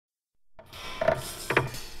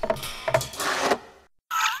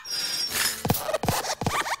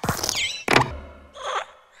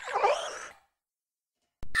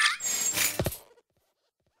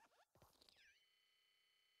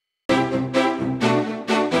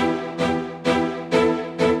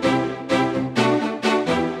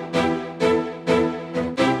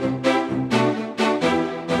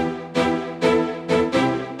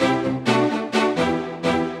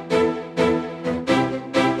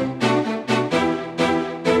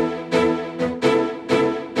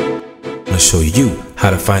show you how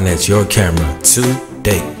to finance your camera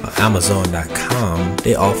today. On Amazon.com,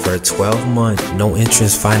 they offer 12-month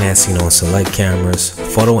no-interest financing on select cameras,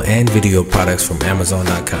 photo and video products from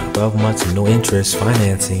Amazon.com. 12 months of no-interest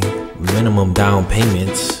financing, minimum down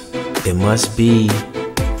payments. It must be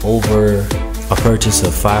over a purchase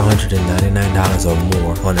of $599 or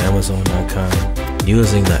more on Amazon.com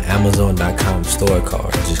using the Amazon.com store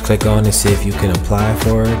card. Just click on and see if you can apply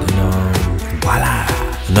for it, and voila!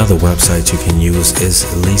 Another website you can use is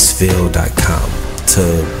Leaseville.com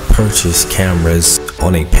to purchase cameras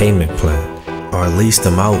on a payment plan or lease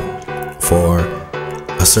them out for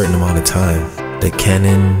a certain amount of time. The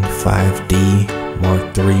Canon 5D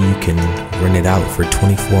Mark III, you can rent it out for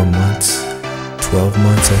 24 months, 12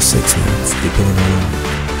 months, or 6 months, depending on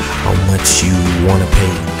how much you want to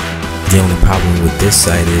pay. The only problem with this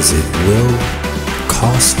site is it will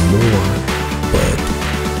cost more, but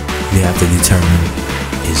you have to determine,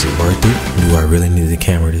 is it worth it? Do I really need the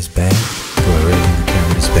camera this bad? Do I really need the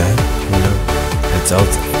camera this bad? You know, it's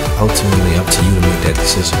ultimately up to you to make that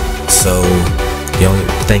decision. So the only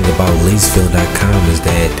thing about Leaseville.com is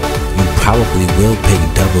that you probably will pay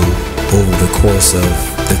double over the course of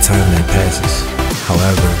the time that passes.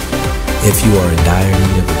 However, if you are in dire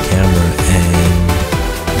need of a camera and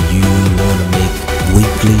you want to make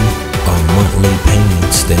weekly or monthly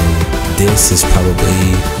payments, then this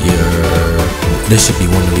should be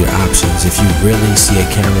one of your options. If you really see a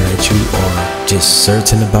camera that you are just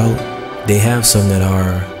certain about, they have some that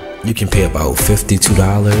are, you can pay about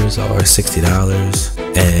 $52 or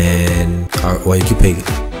 $60, or you can pay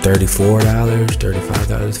 $34,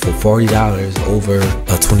 $35 for $40 over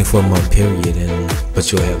a 24-month period,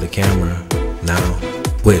 but you'll have the camera. Now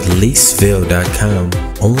with Leaseville.com,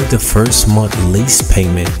 only the first month lease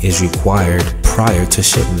payment is required prior to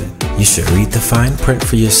shipment. You should read the fine print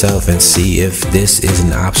for yourself and see if this is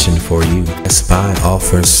an option for you. Bestbuy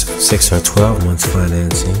offers 6 or 12 months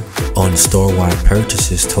financing on store-wide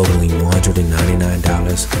purchases totaling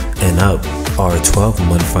 $199 and up, or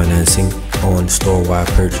 12-month financing on store-wide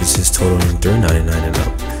purchases totaling $399 and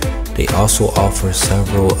up. They also offer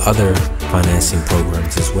several other financing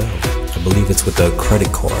programs as well. I believe it's with a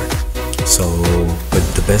credit card. So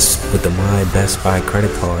with the My Bestbuy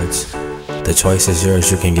credit cards, the choice is yours.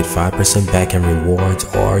 You can get 5% back in rewards,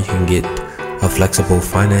 or you can get a flexible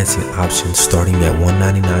financing option starting at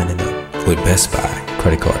 $199 and up with Bestbuy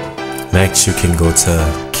credit card. Next, you can go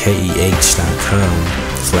to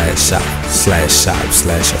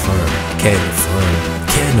KEH.com/shop/affirm. Keh and Affirm.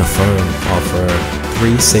 Keh and Affirm offer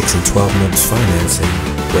 3, 6, and 12 months financing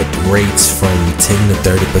with rates from 10 to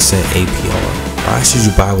 30% APR. Why should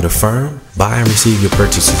you buy with Affirm? Buy and receive your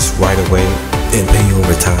purchases right away and pay you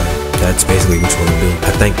over time. That's basically what you want to do.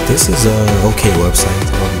 I think this is a okay website.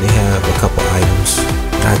 They have a couple items,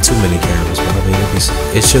 not too many cameras, but I mean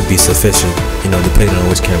it should be sufficient, depending on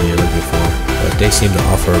which camera you're looking for. But they seem to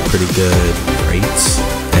offer pretty good rates,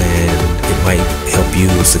 and it might help you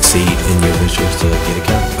succeed in your ventures to get a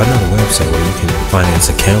camera. Another website where you can finance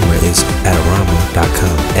a camera is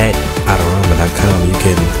Adorama.com. At Adorama.com, you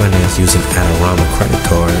can finance using Adorama credit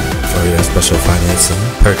card for your special financing.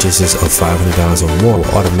 Purchases of $500 or more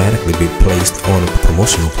will automatically be placed on a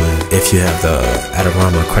promotional plan if you have the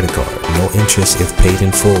Adorama credit card. No interest if paid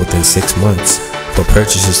in full within 6 months. For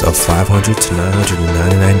purchases of $500 to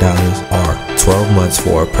 $999, or 12 months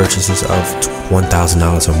for purchases of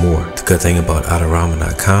 $1,000 or more. The good thing about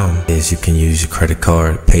Adorama.com is you can use your credit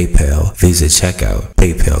card, PayPal, Visa checkout,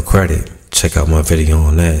 PayPal credit. Check out my video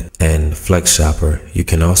on that. And Flexshopper, you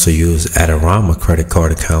can also use Adorama credit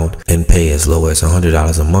card account and pay as low as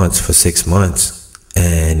 $100 a month for 6 months.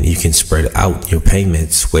 And you can spread out your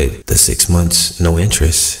payments with the 6 months no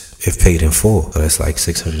interest if paid in full. So that's like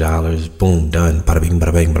 $600, boom, done, bada bing,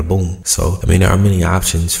 bada bang, bada boom. So, there are many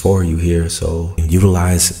options for you here, so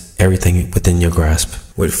utilize everything within your grasp.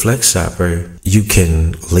 With Flexshopper, you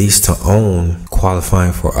can lease to own,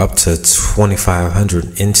 qualifying for up to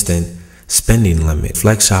 $2,500 instant spending limit.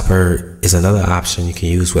 Flexshopper is another option you can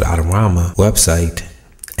use with Adorama website,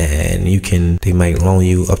 and they might loan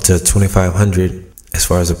you up to $2,500 as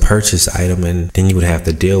far as a purchase item, and then you would have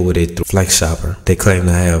to deal with it through Flexshopper. They claim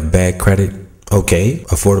to have bad credit. Okay,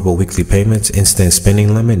 affordable weekly payments, instant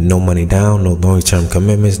spending limit, no money down, no long-term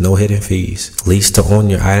commitments, no hidden fees. Lease to own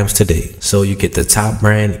your items today. So you get the top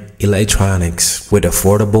brand electronics with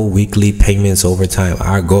affordable weekly payments over time.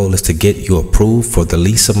 Our goal is to get you approved for the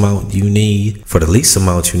least amount you need,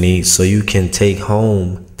 so you can take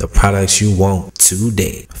home the products you want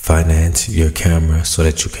today. Finance your camera so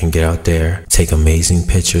that you can get out there, take amazing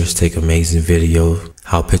pictures, take amazing video,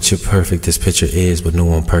 how picture perfect this picture is, but no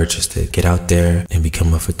one purchased it. Get out there and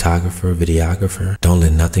become a photographer, videographer. Don't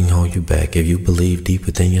let nothing hold you back. If you believe deep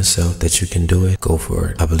within yourself that you can do it, go for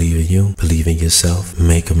it. I believe in you. Believe in yourself.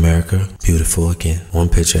 Make America beautiful again. One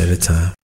picture at a time.